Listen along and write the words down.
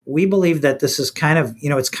we believe that this is kind of,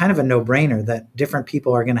 it's kind of a no-brainer that different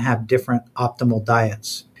people are going to have different optimal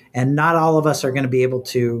diets. And not all of us are going to be able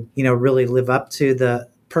to, really live up to the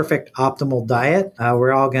perfect optimal diet.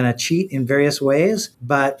 We're all going to cheat in various ways.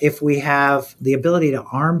 But if we have the ability to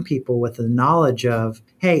arm people with the knowledge of,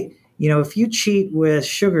 hey, if you cheat with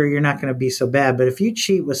sugar, you're not going to be so bad. But if you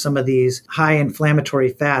cheat with some of these high inflammatory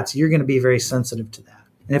fats, you're going to be very sensitive to that.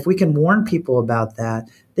 And if we can warn people about that,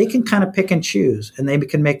 they can kind of pick and choose, and they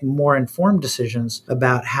can make more informed decisions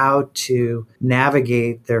about how to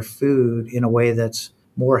navigate their food in a way that's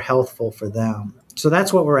more healthful for them. So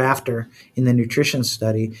that's what we're after in the nutrition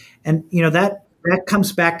study. And, that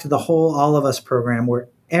comes back to the whole All of Us program, where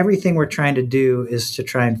everything we're trying to do is to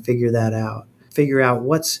try and figure that out, figure out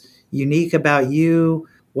what's unique about you,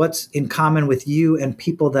 what's in common with you and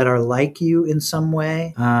people that are like you in some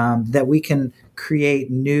way, that we can create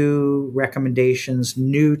new recommendations,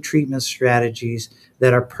 new treatment strategies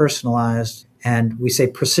that are personalized. And we say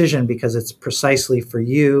precision because it's precisely for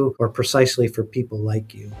you or precisely for people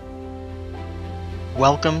like you.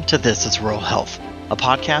 Welcome to This is Rural Health, a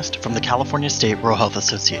podcast from the California State Rural Health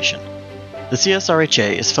Association. The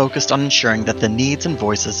CSRHA is focused on ensuring that the needs and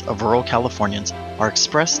voices of rural Californians are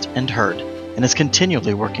expressed and heard, and is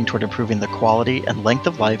continually working toward improving the quality and length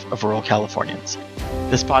of life of rural Californians.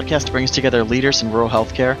 This podcast brings together leaders in rural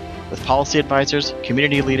healthcare with policy advisors,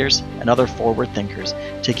 community leaders, and other forward thinkers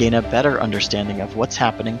to gain a better understanding of what's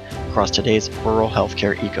happening across today's rural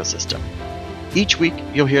healthcare ecosystem. Each week,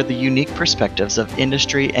 you'll hear the unique perspectives of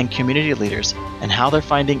industry and community leaders and how they're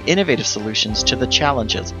finding innovative solutions to the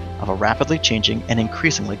challenges of a rapidly changing and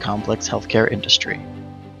increasingly complex healthcare industry.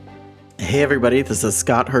 Hey everybody, this is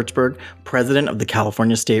Scott Hertzberg, President of the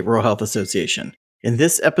California State Rural Health Association. In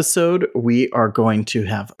this episode, we are going to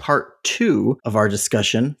have part 2 of our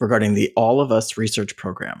discussion regarding the All of Us research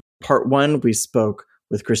program. Part 1, we spoke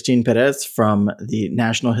with Christine Perez from the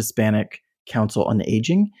National Hispanic Council on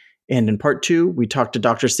Aging. And in part 2, we talked to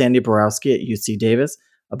Dr. Sandy Borowski at UC Davis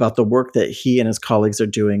about the work that he and his colleagues are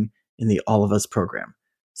doing in the All of Us program.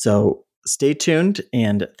 So stay tuned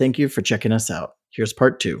and thank you for checking us out. Here's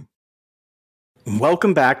part 2.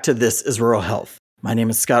 Welcome back to This is Rural Health. My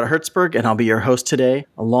name is Scott Hertzberg, and I'll be your host today,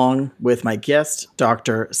 along with my guest,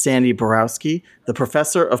 Dr. Sandy Borowski, the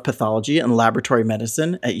Professor of Pathology and Laboratory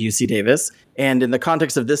Medicine at UC Davis, and in the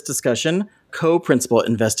context of this discussion, co-principal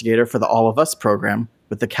investigator for the All of Us program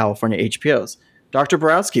with the California HPOs. Dr.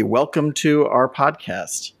 Borowski, welcome to our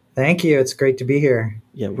podcast. Thank you. It's great to be here.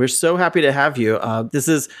 Yeah, we're so happy to have you. This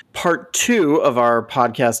is part 2 of our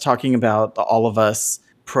podcast talking about the All of Us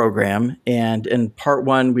program. And in part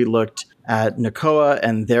 1, we looked at NACOA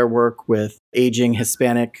and their work with aging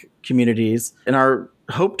Hispanic communities. And our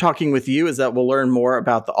hope talking with you is that we'll learn more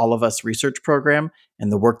about the All of Us research program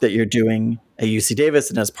and the work that you're doing at UC Davis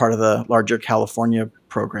and as part of the larger California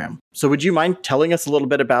program. So would you mind telling us a little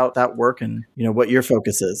bit about that work and what your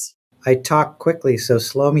focus is? I talk quickly, so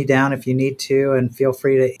slow me down if you need to, and feel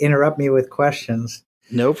free to interrupt me with questions.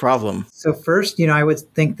 No problem. So first, I would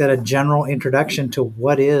think that a general introduction to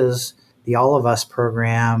what is the All of Us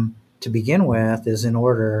program to begin with is in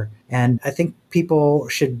order. And I think people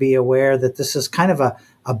should be aware that this is kind of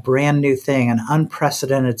a brand new thing, an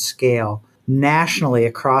unprecedented scale. Nationally,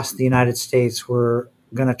 across the United States, we're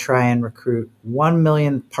going to try and recruit 1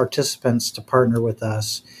 million participants to partner with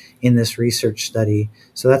us in this research study.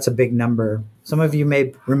 So that's a big number. Some of you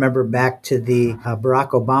may remember back to the Barack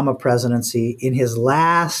Obama presidency. In his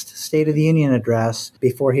last State of the Union address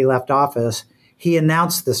before he left office, he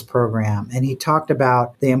announced this program, and he talked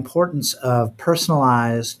about the importance of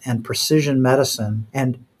personalized and precision medicine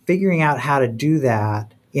and figuring out how to do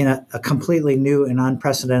that in a completely new and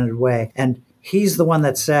unprecedented way. And he's the one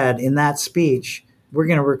that said in that speech, we're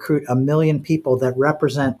going to recruit 1 million people that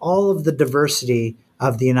represent all of the diversity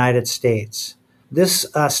of the United States. This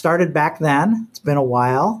started back then. It's been a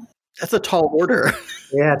while. That's a tall order.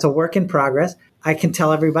 Yeah, it's a work in progress. I can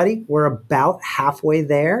tell everybody we're about halfway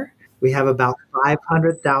there. We have about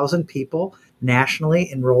 500,000 people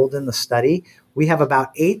nationally enrolled in the study. We have about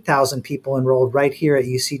 8,000 people enrolled right here at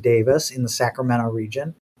UC Davis in the Sacramento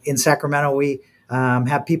region. In Sacramento, we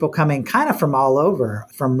have people coming kind of from all over,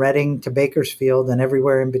 from Redding to Bakersfield and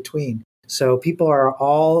everywhere in between. So people are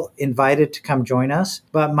all invited to come join us.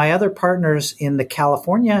 But my other partners in the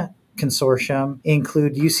California consortium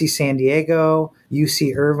include UC San Diego,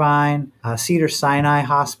 UC Irvine, Cedars-Sinai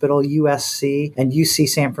Hospital, USC, and UC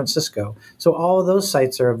San Francisco. So all of those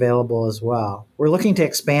sites are available as well. We're looking to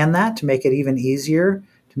expand that to make it even easier,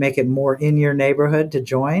 to make it more in your neighborhood to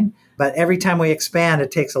join. But every time we expand, it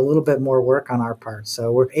takes a little bit more work on our part.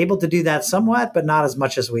 So we're able to do that somewhat, but not as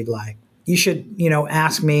much as we'd like. you should,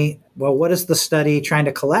 ask me, well, what is the study trying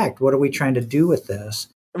to collect? What are we trying to do with this?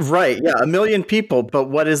 Right. Yeah. 1,000,000 people. But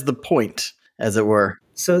what is the point, as it were?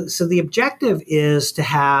 So the objective is to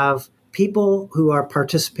have people who are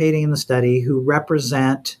participating in the study who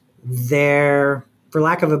represent their, for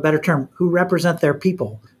lack of a better term, who represent their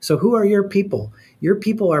people. So who are your people? Your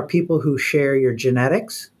people are people who share your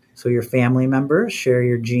genetics. So your family members share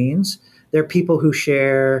your genes. They're people who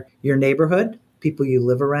share your neighborhood, people you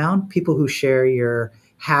live around, people who share your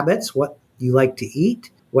habits, what you like to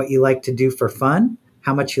eat, what you like to do for fun,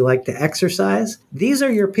 how much you like to exercise. These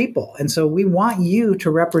are your people. And so we want you to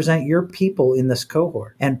represent your people in this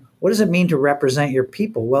cohort. And what does it mean to represent your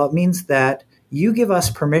people? Well, it means that you give us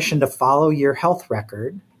permission to follow your health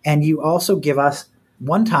record, and you also give us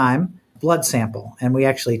one time blood sample. And we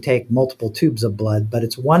actually take multiple tubes of blood, but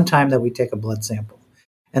it's one time that we take a blood sample.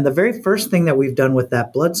 And the very first thing that we've done with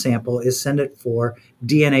that blood sample is send it for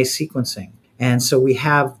DNA sequencing. And so we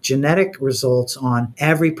have genetic results on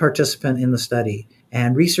every participant in the study.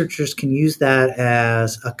 And researchers can use that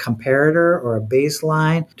as a comparator or a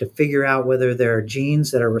baseline to figure out whether there are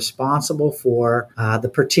genes that are responsible for the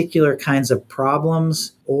particular kinds of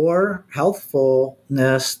problems or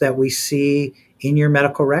healthfulness that we see in your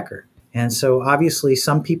medical record. And so obviously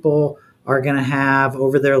some people are going to have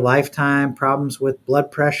over their lifetime problems with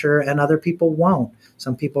blood pressure and other people won't.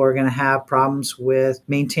 Some people are going to have problems with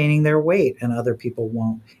maintaining their weight and other people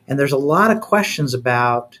won't. And there's a lot of questions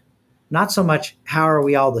about not so much how are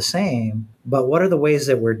we all the same, but what are the ways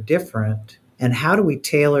that we're different, and how do we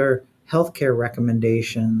tailor healthcare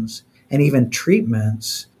recommendations and even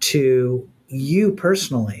treatments to you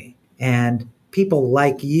personally and people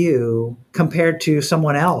like you compared to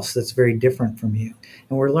someone else that's very different from you.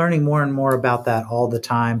 And we're learning more and more about that all the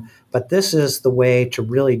time, but this is the way to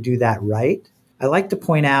really do that right. I like to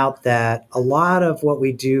point out that a lot of what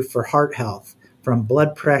we do for heart health, from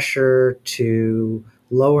blood pressure to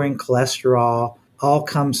lowering cholesterol, all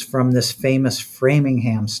comes from this famous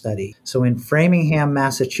Framingham study. So in Framingham,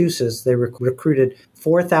 Massachusetts, they recruited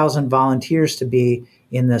 4,000 volunteers to be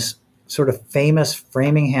in this sort of famous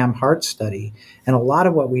Framingham heart study. And a lot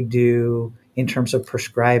of what we do in terms of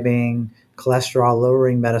prescribing cholesterol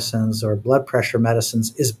lowering medicines or blood pressure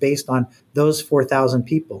medicines is based on those 4,000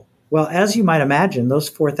 people. Well, as you might imagine, those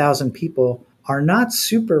 4,000 people are not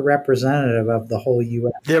super representative of the whole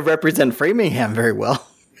U.S. They represent Framingham very well.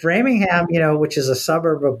 Framingham, which is a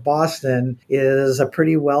suburb of Boston, is a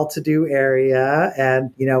pretty well-to-do area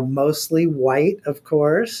and, mostly white, of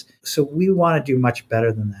course. So we want to do much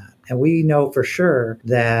better than that. And we know for sure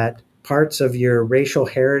that parts of your racial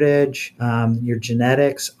heritage, your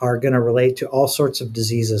genetics are going to relate to all sorts of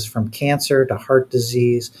diseases, from cancer to heart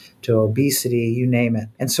disease to obesity, you name it.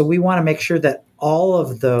 And so we want to make sure that all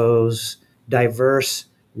of those diverse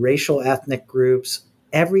racial ethnic groups,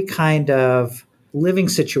 every kind of living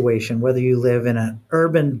situation, whether you live in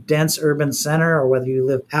an dense urban center or whether you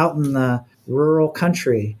live out in the rural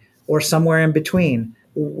country or somewhere in between,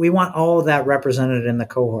 we want all of that represented in the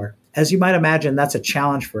cohort. As you might imagine, that's a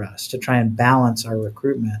challenge for us to try and balance our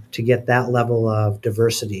recruitment to get that level of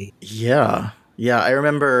diversity. Yeah. I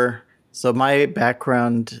remember, so my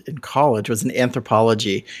background in college was in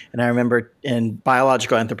anthropology. And I remember in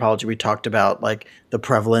biological anthropology, we talked about like the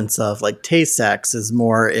prevalence of like Tay-Sachs is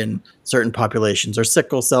more in certain populations, or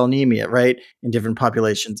sickle cell anemia, right? In different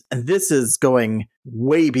populations. And this is going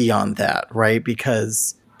way beyond that, right?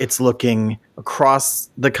 Because it's looking across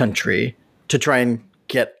the country to try and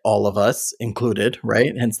get all of us included,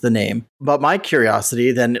 right? Hence the name. But my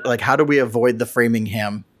curiosity then, like, how do we avoid the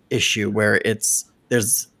Framingham issue where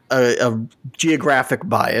there's a geographic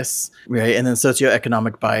bias, right? And then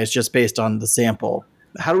socioeconomic bias just based on the sample.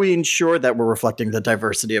 How do we ensure that we're reflecting the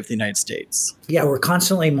diversity of the United States? Yeah, we're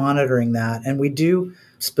constantly monitoring that. And we do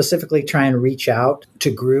specifically try and reach out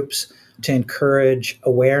to groups to encourage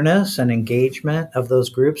awareness and engagement of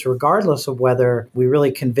those groups, regardless of whether we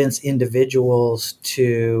really convince individuals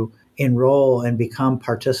to enroll and become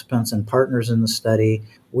participants and partners in the study.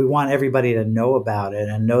 We want everybody to know about it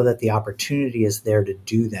and know that the opportunity is there to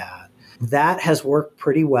do that. That has worked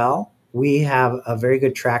pretty well. We have a very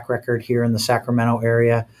good track record here in the Sacramento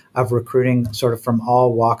area of recruiting sort of from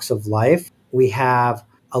all walks of life. We have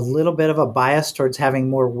a little bit of a bias towards having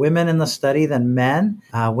more women in the study than men.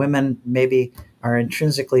 Women maybe are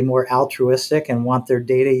intrinsically more altruistic and want their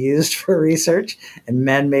data used for research, and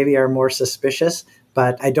men maybe are more suspicious,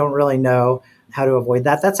 but I don't really know how to avoid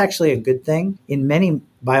that. That's actually a good thing. In many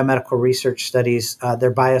biomedical research studies, they're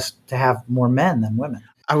biased to have more men than women.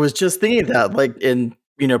 I was just thinking that, like, in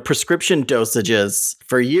prescription dosages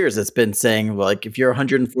for years. It's been saying, like, if you're a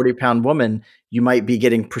 140-pound woman, you might be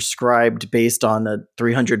getting prescribed based on a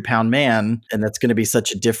 300-pound man, and that's going to be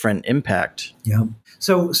such a different impact. Yeah.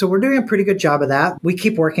 So we're doing a pretty good job of that. We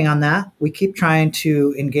keep working on that. We keep trying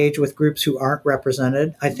to engage with groups who aren't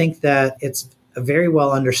represented. I think that it's very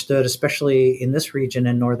well understood, especially in this region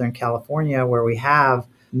in Northern California, where we have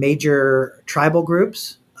major tribal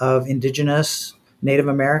groups of indigenous Native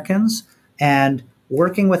Americans, and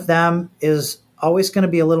working with them is always going to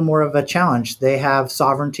be a little more of a challenge. They have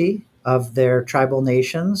sovereignty of their tribal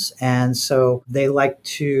nations, and so they like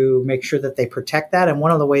to make sure that they protect that. And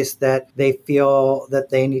one of the ways that they feel that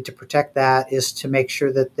they need to protect that is to make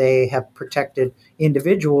sure that they have protected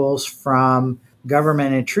individuals from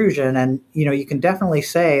government intrusion. And, you can definitely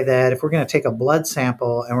say that if we're going to take a blood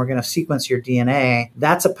sample and we're going to sequence your DNA,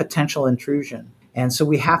 that's a potential intrusion. And so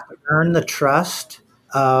we have to earn the trust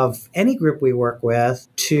of any group we work with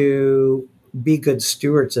to be good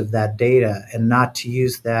stewards of that data and not to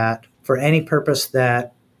use that for any purpose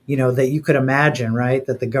that, that you could imagine, right?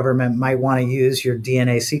 That the government might want to use your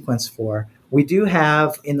DNA sequence for. We do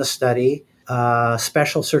have in the study a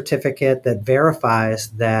special certificate that verifies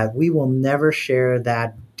that we will never share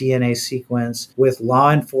that DNA sequence with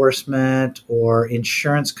law enforcement or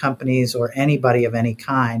insurance companies or anybody of any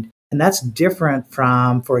kind. And that's different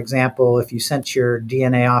from, for example, if you sent your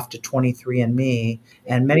DNA off to 23andMe,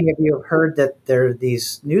 and many of you have heard that there are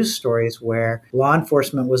these news stories where law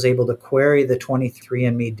enforcement was able to query the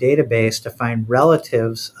 23andMe database to find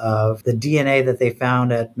relatives of the DNA that they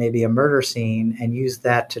found at maybe a murder scene and use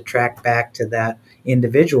that to track back to that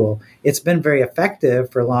individual. It's been very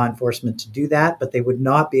effective for law enforcement to do that, but they would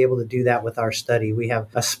not be able to do that with our study. We have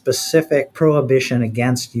a specific prohibition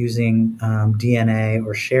against using DNA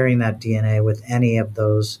or sharing that DNA with any of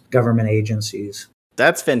those government agencies.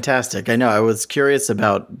 That's fantastic. I know I was curious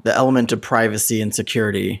about the element of privacy and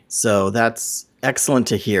security. So that's excellent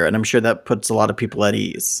to hear. And I'm sure that puts a lot of people at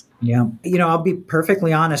ease. Yeah. I'll be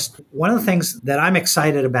perfectly honest. One of the things that I'm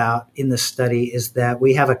excited about in this study is that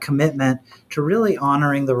we have a commitment to really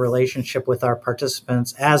honoring the relationship with our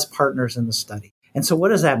participants as partners in the study. And so what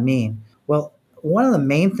does that mean? Well, one of the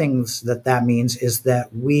main things that means is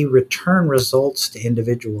that we return results to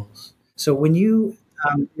individuals. So when you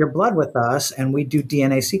your blood with us and we do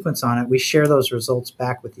DNA sequence on it, we share those results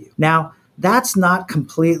back with you. Now, that's not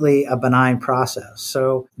completely a benign process.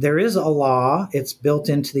 So there is a law, it's built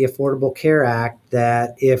into the Affordable Care Act,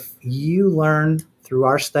 that if you learn through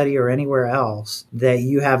our study or anywhere else that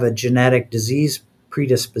you have a genetic disease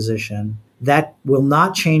predisposition, that will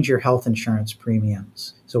not change your health insurance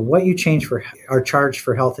premiums. So what you are charged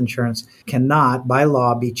for health insurance cannot, by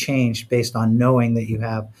law, be changed based on knowing that you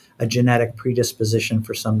have a genetic predisposition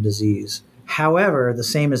for some disease. However, the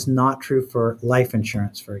same is not true for life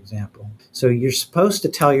insurance, for example. So you're supposed to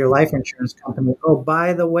tell your life insurance company, oh,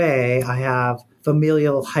 by the way, I have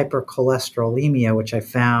familial hypercholesterolemia, which I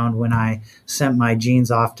found when I sent my genes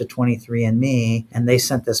off to 23andMe, and they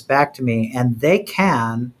sent this back to me. And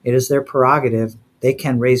it is their prerogative, they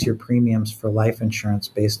can raise your premiums for life insurance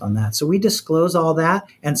based on that. So we disclose all that.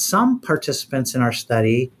 And some participants in our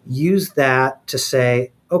study use that to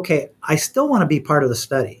say, okay, I still want to be part of the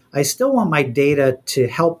study. I still want my data to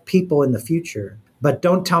help people in the future, but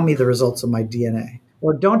don't tell me the results of my DNA.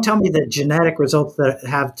 Or don't tell me the genetic results that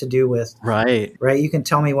have to do with, right? You can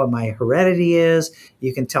tell me what my heredity is.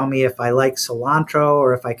 You can tell me if I like cilantro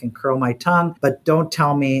or if I can curl my tongue, but don't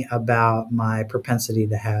tell me about my propensity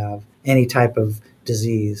to have any type of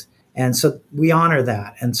disease. And so we honor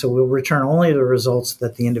that. And so we'll return only the results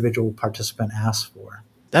that the individual participant asks for.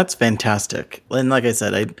 That's fantastic. And like I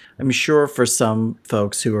said, I'm sure for some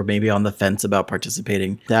folks who are maybe on the fence about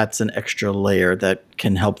participating, that's an extra layer that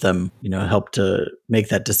can help them, help to make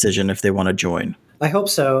that decision if they want to join. I hope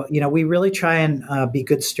so. We really try and be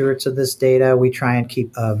good stewards of this data. We try and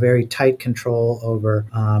keep a very tight control over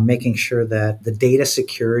making sure that the data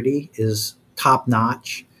security is top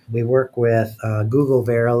notch. We work with Google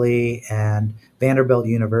Verily and Vanderbilt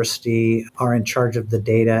University are in charge of the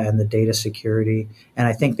data and the data security. And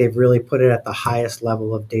I think they've really put it at the highest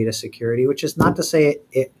level of data security, which is not to say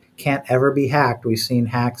it can't ever be hacked. We've seen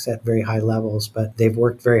hacks at very high levels, but they've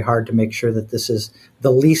worked very hard to make sure that this is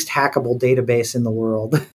the least hackable database in the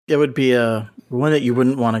world. It would be one that you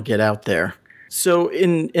wouldn't want to get out there. So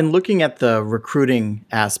in looking at the recruiting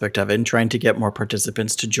aspect of it and trying to get more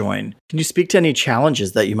participants to join, can you speak to any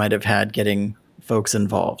challenges that you might have had getting folks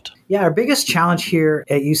involved? Yeah, our biggest challenge here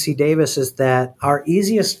at UC Davis is that our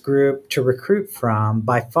easiest group to recruit from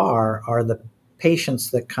by far are the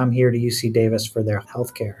patients that come here to UC Davis for their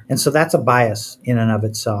healthcare. And so that's a bias in and of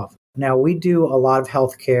itself. Now, we do a lot of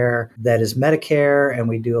healthcare that is Medicare, and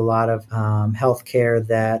we do a lot of healthcare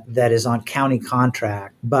that is on county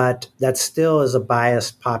contract, but that still is a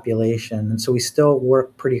biased population. And so we still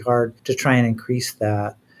work pretty hard to try and increase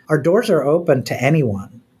that. Our doors are open to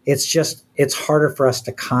anyone. It's harder for us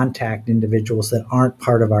to contact individuals that aren't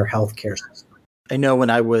part of our healthcare system. I know when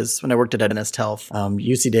I worked at Adventist Health,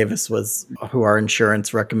 UC Davis was who our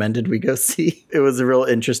insurance recommended we go see. It was real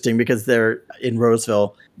interesting because there in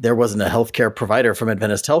Roseville, there wasn't a healthcare provider from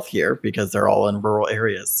Adventist Health here because they're all in rural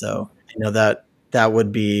areas. So, that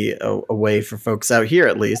would be a way for folks out here,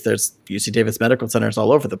 at least. There's UC Davis medical centers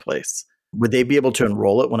all over the place. Would they be able to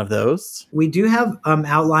enroll at one of those? We do have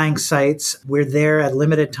outlying sites. We're there at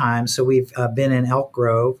limited time. So we've been in Elk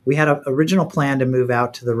Grove. We had an original plan to move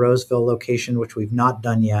out to the Roseville location, which we've not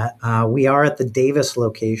done yet. We are at the Davis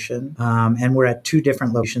location, and we're at 2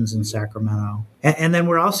 different locations in Sacramento. And then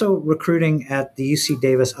we're also recruiting at the UC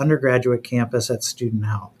Davis undergraduate campus at Student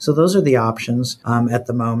Health. So those are the options at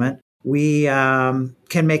the moment. We can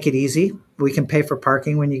make it easy. We can pay for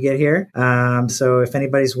parking when you get here. So if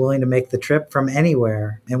anybody's willing to make the trip from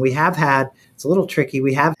anywhere, and it's a little tricky,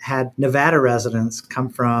 we have had Nevada residents come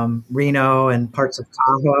from Reno and parts of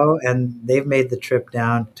Tahoe, and they've made the trip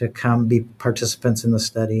down to come be participants in the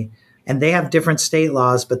study. And they have different state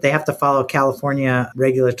laws, but they have to follow California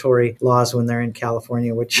regulatory laws when they're in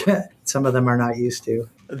California, which some of them are not used to.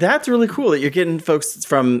 That's really cool that you're getting folks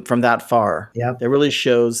from that far. Yeah. That really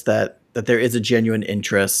shows that there is a genuine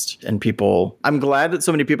interest in people. I'm glad that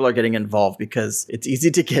so many people are getting involved because it's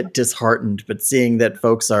easy to get disheartened, but seeing that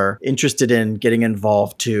folks are interested in getting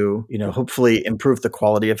involved to, hopefully improve the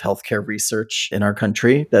quality of healthcare research in our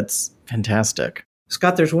country, that's fantastic.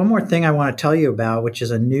 Scott, there's one more thing I want to tell you about, which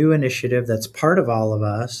is a new initiative that's part of all of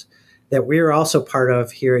us that we're also part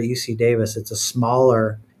of here at UC Davis. It's a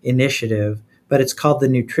smaller initiative, but it's called the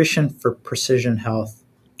Nutrition for Precision Health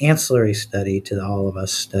ancillary study to the All of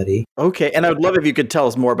Us study. Okay. And I would love if you could tell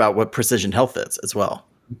us more about what precision health is as well.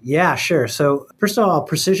 Yeah, sure. So first of all,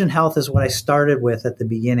 precision health is what I started with at the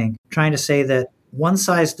beginning, trying to say that one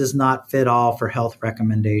size does not fit all for health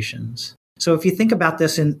recommendations. So if you think about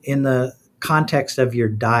this in the context of your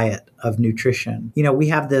diet of nutrition, we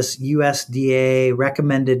have this USDA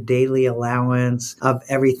recommended daily allowance of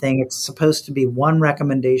everything. It's supposed to be one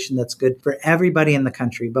recommendation that's good for everybody in the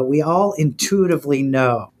country, but we all intuitively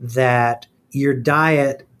know that your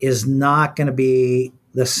diet is not going to be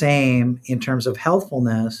the same in terms of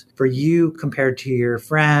healthfulness for you compared to your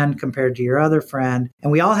friend, compared to your other friend.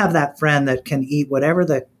 And we all have that friend that can eat whatever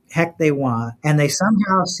the heck they want, and they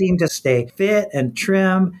somehow seem to stay fit and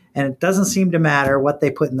trim, and it doesn't seem to matter what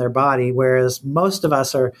they put in their body, whereas most of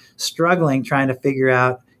us are struggling trying to figure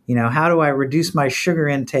out, how do I reduce my sugar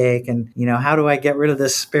intake, and, how do I get rid of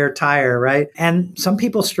this spare tire, right? And some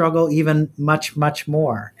people struggle even much, much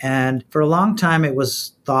more. And for a long time, it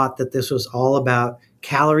was thought that this was all about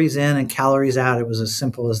calories in and calories out. It was as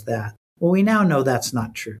simple as that. Well, we now know that's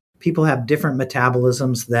not true. People have different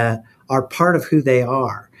metabolisms that are part of who they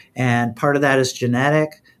are. And part of that is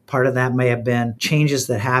genetic. Part of that may have been changes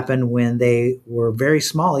that happened when they were very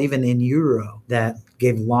small, even in utero, that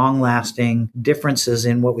gave long-lasting differences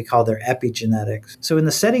in what we call their epigenetics. So in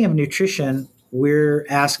the setting of nutrition, we're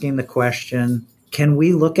asking the question, can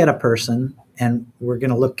we look at a person, and we're going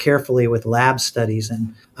to look carefully with lab studies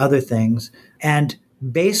and other things, and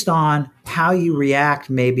based on how you react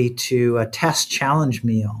maybe to a test challenge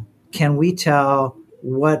meal, can we tell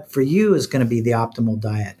what for you is going to be the optimal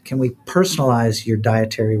diet? Can we personalize your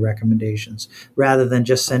dietary recommendations rather than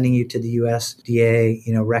just sending you to the USDA,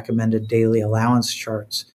 recommended daily allowance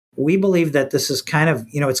charts? We believe that this is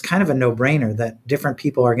it's kind of a no-brainer that different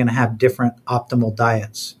people are going to have different optimal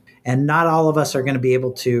diets. And not all of us are going to be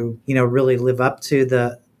able to, really live up to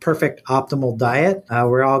the perfect optimal diet.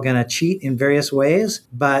 We're all going to cheat in various ways.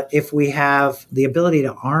 But if we have the ability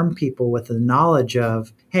to arm people with the knowledge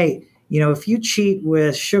of, hey, if you cheat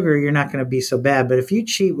with sugar, you're not going to be so bad. But if you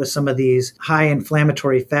cheat with some of these high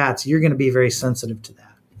inflammatory fats, you're going to be very sensitive to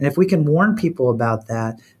that. And if we can warn people about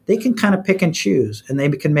that, they can kind of pick and choose, and they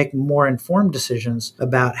can make more informed decisions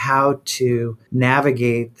about how to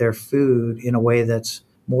navigate their food in a way that's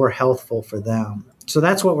more healthful for them. So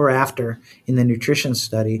that's what we're after in the nutrition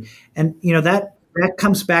study. And, that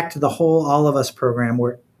comes back to the whole All of Us program,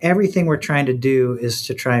 where everything we're trying to do is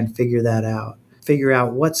to try and figure that out, figure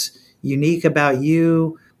out what's unique about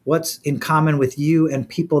you, what's in common with you and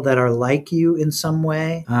people that are like you in some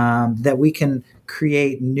way, that we can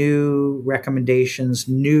create new recommendations,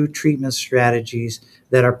 new treatment strategies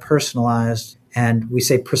that are personalized And we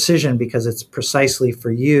say precision because it's precisely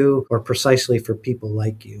for you or precisely for people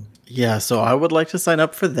like you. Yeah, so I would like to sign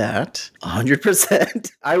up for that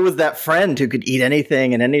 100%. I was that friend who could eat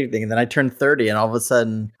anything and anything, and then I turned 30 and all of a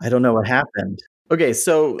sudden, I don't know what happened. Okay,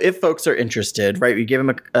 so if folks are interested, right, we give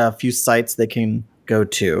them a few sites they can go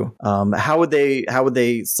to. How would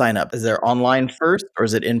they sign up? Is there online first or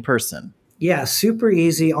is it in person? Yeah, super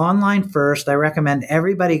easy. Online first. I recommend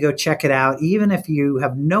everybody go check it out. Even if you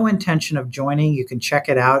have no intention of joining, you can check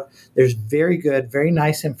it out. There's very good, very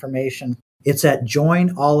nice information. It's at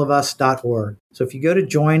joinallofus.org. So if you go to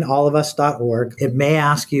joinallofus.org, it may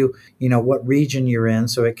ask you, what region you're in,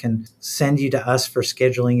 so it can send you to us for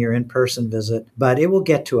scheduling your in-person visit, but it will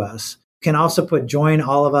get to us. You can also put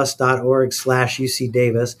joinallofus.org/UC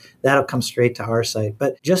Davis. That'll come straight to our site.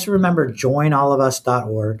 But just remember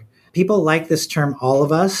joinallofus.org. People like this term, all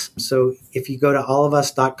of us. So if you go to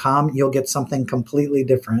allofus.com, you'll get something completely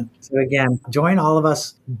different. So again,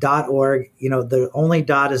 joinallofus.org. The only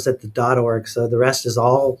dot is at the .org. So the rest is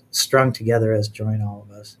all strung together as Join All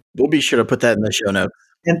of Us. We'll be sure to put that in the show notes.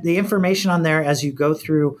 And the information on there as you go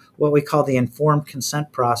through what we call the informed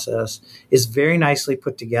consent process is very nicely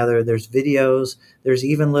put together. There's videos. There's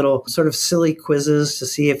even little sort of silly quizzes to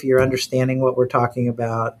see if you're understanding what we're talking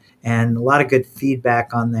about, and a lot of good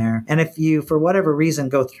feedback on there. And if you, for whatever reason,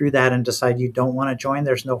 go through that and decide you don't want to join,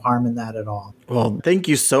 there's no harm in that at all. Well, thank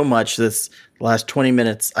you so much. This last 20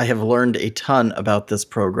 minutes, I have learned a ton about this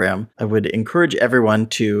program. I would encourage everyone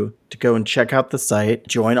to go and check out the site,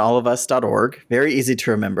 joinallofus.org. Very easy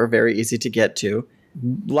to remember, very easy to get to.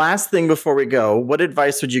 Last thing before we go, what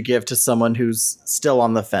advice would you give to someone who's still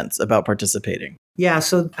on the fence about participating? Yeah,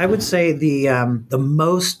 so I would say the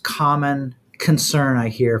most common concern I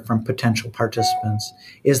hear from potential participants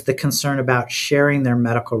is the concern about sharing their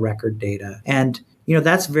medical record data. And,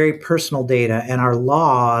 that's very personal data, and our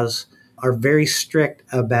laws are very strict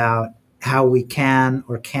about how we can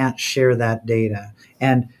or can't share that data.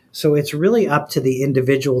 And so it's really up to the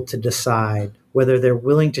individual to decide whether they're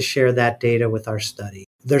willing to share that data with our study.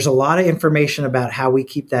 There's a lot of information about how we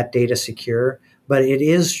keep that data secure, but it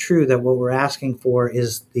is true that what we're asking for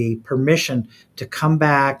is the permission to come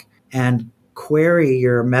back and query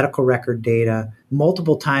your medical record data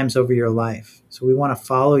multiple times over your life. So we want to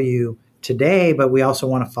follow you today, but we also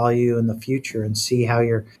want to follow you in the future and see how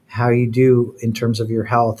you do in terms of your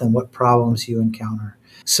health and what problems you encounter.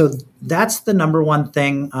 So that's the number one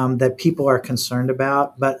thing that people are concerned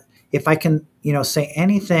about. But if I can, say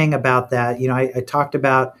anything about that, I talked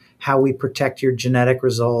about how we protect your genetic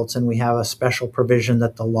results, and we have a special provision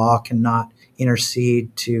that the law cannot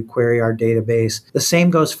intercede to query our database. The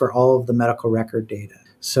same goes for all of the medical record data.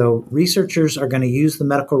 So researchers are going to use the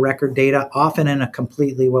medical record data often in a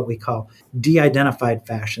completely what we call de-identified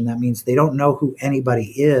fashion. That means they don't know who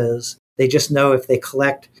anybody is. They just know if they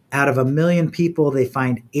collect out of 1 million people, they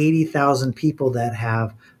find 80,000 people that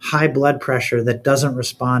have high blood pressure that doesn't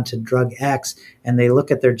respond to drug X, and they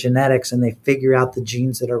look at their genetics and they figure out the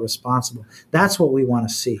genes that are responsible. That's what we want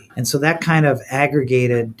to see. And so that kind of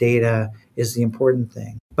aggregated data is the important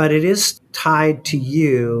thing. But it is tied to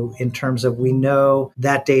you in terms of we know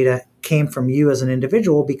that data came from you as an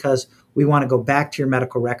individual because we want to go back to your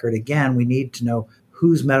medical record again. We need to know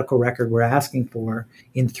whose medical record we're asking for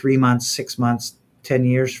in 3 months, 6 months, 10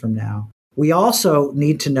 years from now. We also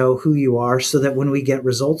need to know who you are so that when we get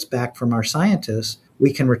results back from our scientists,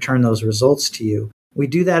 we can return those results to you. We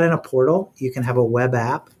do that in a portal. You can have a web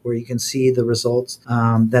app where you can see the results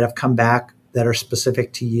that have come back that are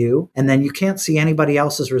specific to you. And then you can't see anybody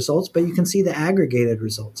else's results, but you can see the aggregated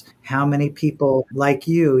results. How many people like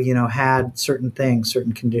you, had certain things,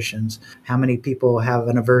 certain conditions? How many people have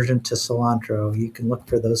an aversion to cilantro? You can look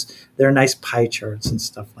for those. There are nice pie charts and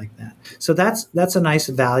stuff like that. So that's a nice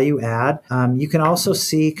value add. You can also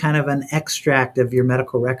see kind of an extract of your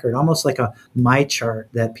medical record, almost like a My Chart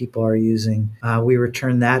that people are using. We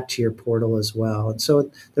return that to your portal as well. And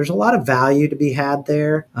so there's a lot of value to be had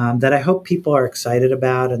there that I hope people are excited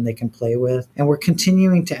about and they can play with. And we're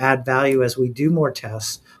continuing to add value as we do more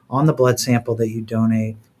tests on the blood sample that you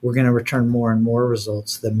donate. We're going to return more and more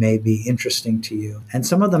results that may be interesting to you. And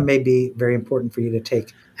some of them may be very important for you to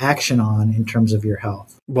take action on in terms of your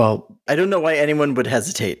health. Well, I don't know why anyone would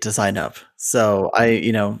hesitate to sign up. So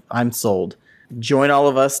I'm sold.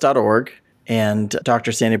 Joinallofus.org. And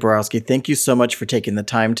Dr. Sandy Borowski, thank you so much for taking the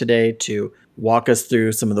time today to walk us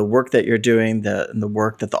through some of the work that you're doing, the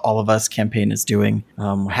work that the All of Us campaign is doing,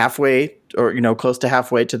 halfway or, close to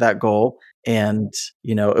halfway to that goal. And,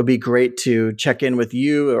 it would be great to check in with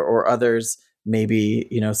you or others maybe,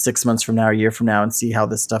 6 months from now, a year from now, and see how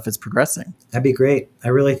this stuff is progressing. That'd be great. I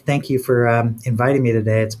really thank you for inviting me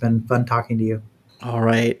today. It's been fun talking to you. All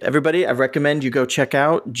right, everybody, I recommend you go check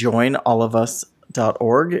out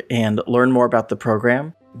joinallofus.org and learn more about the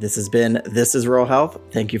program. This has been This is Rural Health.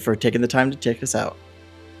 Thank you for taking the time to check us out.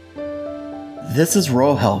 This is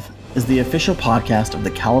Rural Health is the official podcast of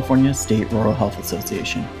the California State Rural Health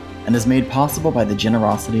Association and is made possible by the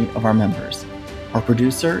generosity of our members. Our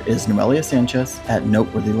producer is Noelia Sanchez at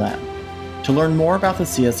Noteworthy Lab. To learn more about the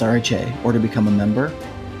CSRHA or to become a member,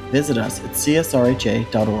 visit us at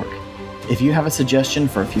csrha.org. If you have a suggestion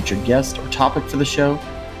for a future guest or topic for the show,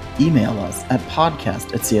 email us at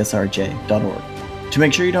podcast@csrha.org. To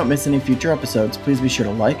make sure you don't miss any future episodes, please be sure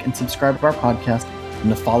to like and subscribe to our podcast and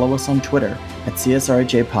to follow us on Twitter at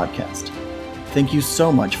CSRHA Podcast. Thank you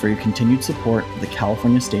so much for your continued support of the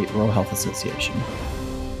California State Rural Health Association.